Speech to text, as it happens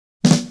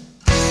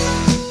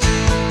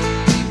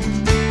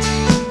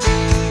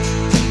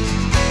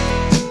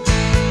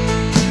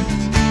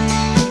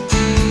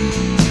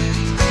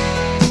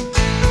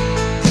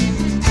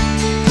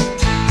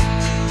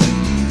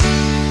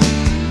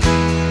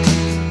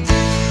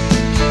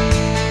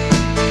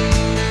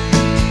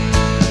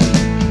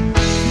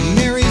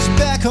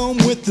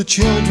the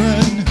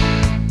children.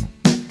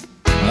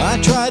 I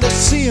try to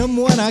see them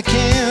when I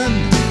can.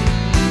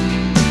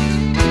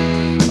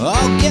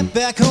 I'll get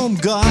back home,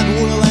 God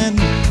willing.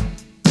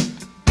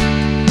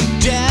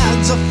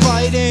 Dad's a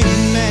fighting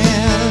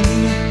man.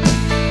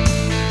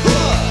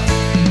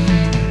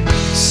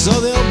 So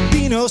there'll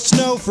be no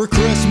snow for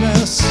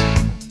Christmas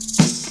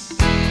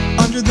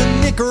under the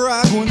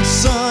Nicaraguan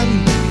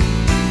sun,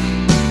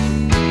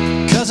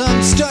 'cause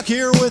I'm stuck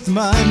here with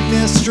my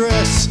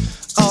mistress.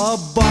 A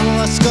bottle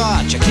of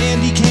Scotch, a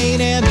candy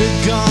cane, and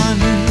a gun.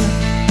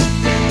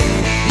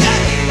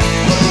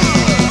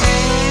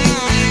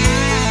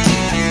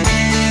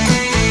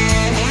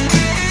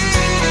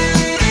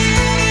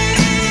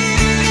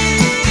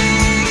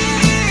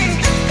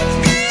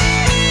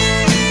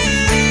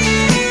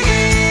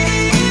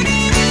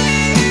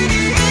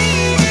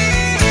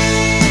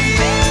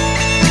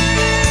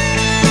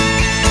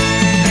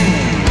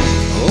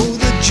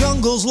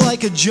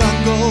 Like a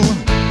jungle,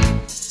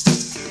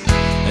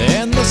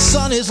 and the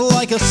sun is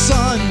like a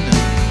sun.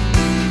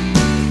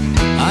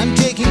 I'm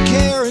taking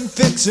care and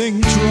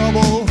fixing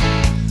trouble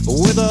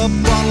with a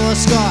bottle of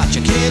Scotch,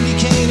 a candy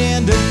cane,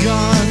 and a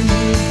gun.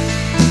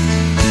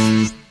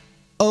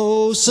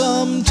 Oh,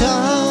 sometimes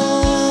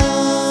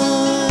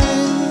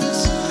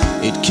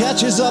it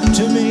catches up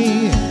to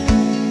me,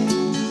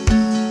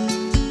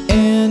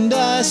 and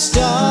I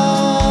start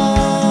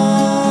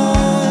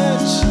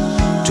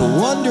to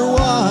wonder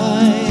why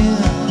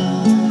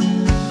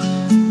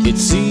it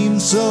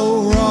seems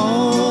so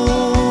wrong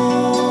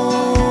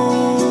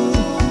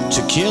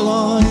to kill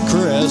on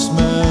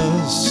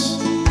Christmas.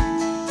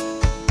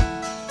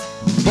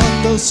 But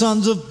those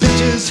sons of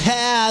bitches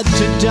had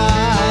to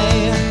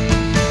die.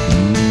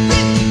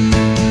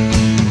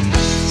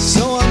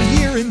 So I'm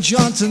here in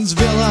Johnson's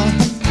villa,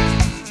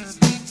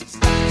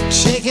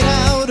 shaking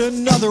out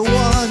another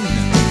one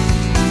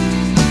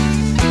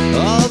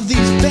of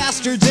these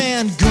bastards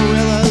and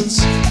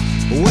gorillas,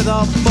 with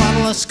a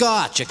bottle of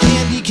Scotch, a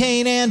candy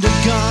cane, and a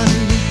gun.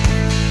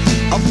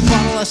 A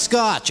bottle of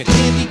Scotch, a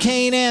candy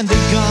cane, and a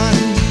gun.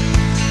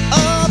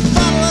 A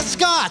bottle of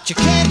Scotch, a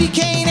candy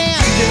cane,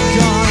 and a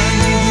gun.